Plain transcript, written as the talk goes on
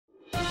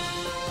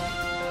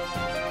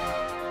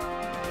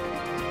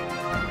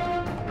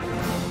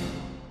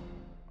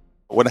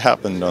What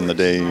happened on the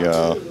day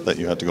that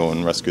you had to go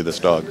and rescue this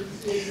dog?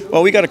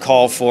 Well, we got a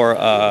call for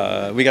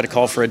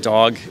a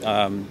dog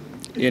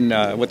in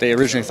what they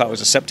originally thought was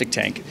a septic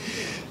tank.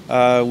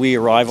 We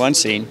arrive on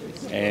scene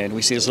and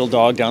we see this little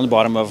dog down the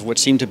bottom of what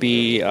seemed to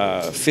be a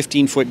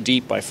 15-foot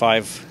deep by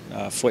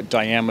 5-foot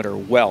diameter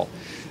well,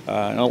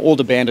 an old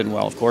abandoned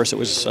well. Of course, it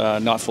was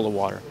not full of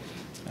water.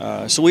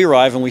 So we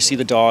arrive and we see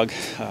the dog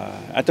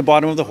at the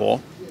bottom of the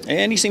hole,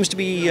 and he seems to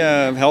be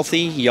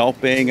healthy,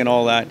 yelping and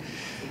all that.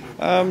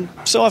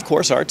 So of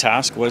course our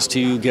task was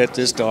to get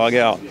this dog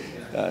out.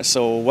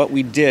 So what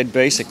we did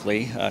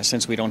basically,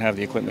 since we don't have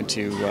the equipment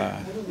to,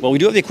 well, we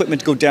do have the equipment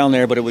to go down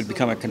there, but it would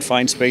become a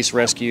confined space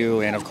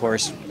rescue and of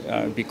course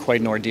be quite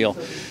an ordeal.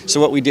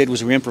 So what we did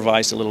was we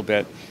improvised a little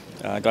bit,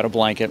 got a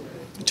blanket,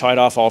 tied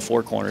off all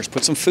 4 corners,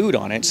 put some food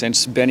on it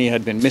since Benny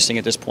had been missing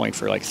at this point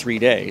for like 3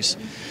 days.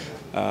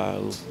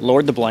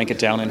 Lowered the blanket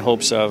down in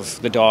hopes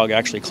of the dog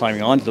actually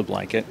climbing onto the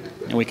blanket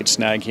and we could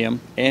snag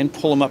him and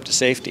pull him up to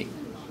safety.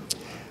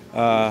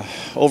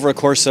 Over a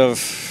course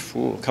of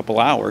a couple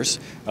hours,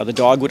 the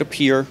dog would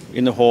appear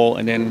in the hole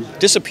and then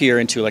disappear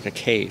into like a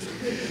cave.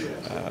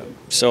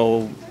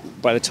 So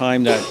by the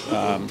time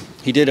that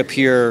he did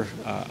appear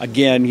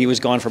again, he was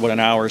gone for about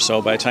an hour or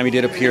so. By the time he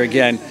did appear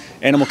again,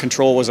 animal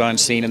control was on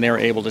scene and they were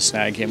able to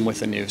snag him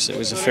with a noose. It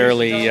was a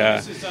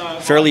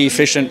fairly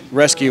efficient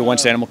rescue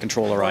once animal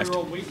control arrived.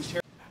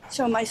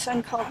 So my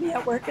son called me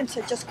at work and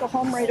said, just go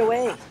home right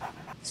away.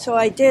 So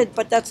I did,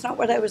 but that's not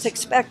what I was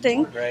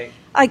expecting. Right.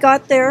 I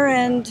got there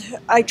and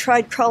I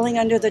tried crawling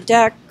under the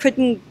deck,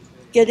 couldn't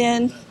get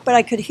in, but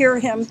I could hear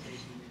him.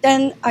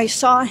 Then I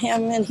saw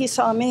him and he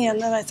saw me, and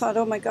then I thought,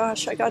 oh my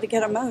gosh, I got to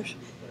get him out.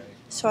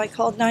 So I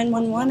called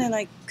 911 and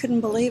I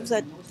couldn't believe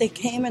that they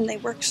came and they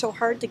worked so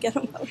hard to get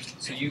him out.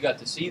 So you got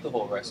to see the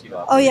whole rescue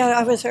operation? Oh yeah,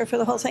 I was there for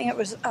the whole thing. It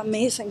was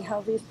amazing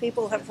how these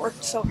people have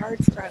worked so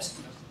hard for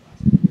us.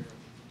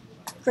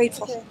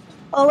 Grateful. Okay.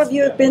 All of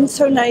you have been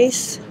so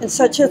nice in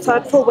such a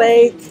thoughtful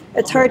way.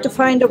 It's hard to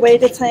find a way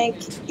to thank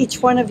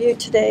each one of you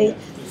today,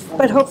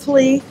 but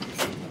hopefully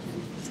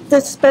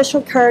this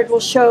special card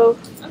will show,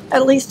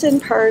 at least in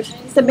part,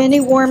 the many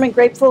warm and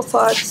grateful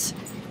thoughts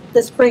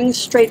this brings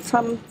straight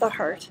from the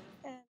heart.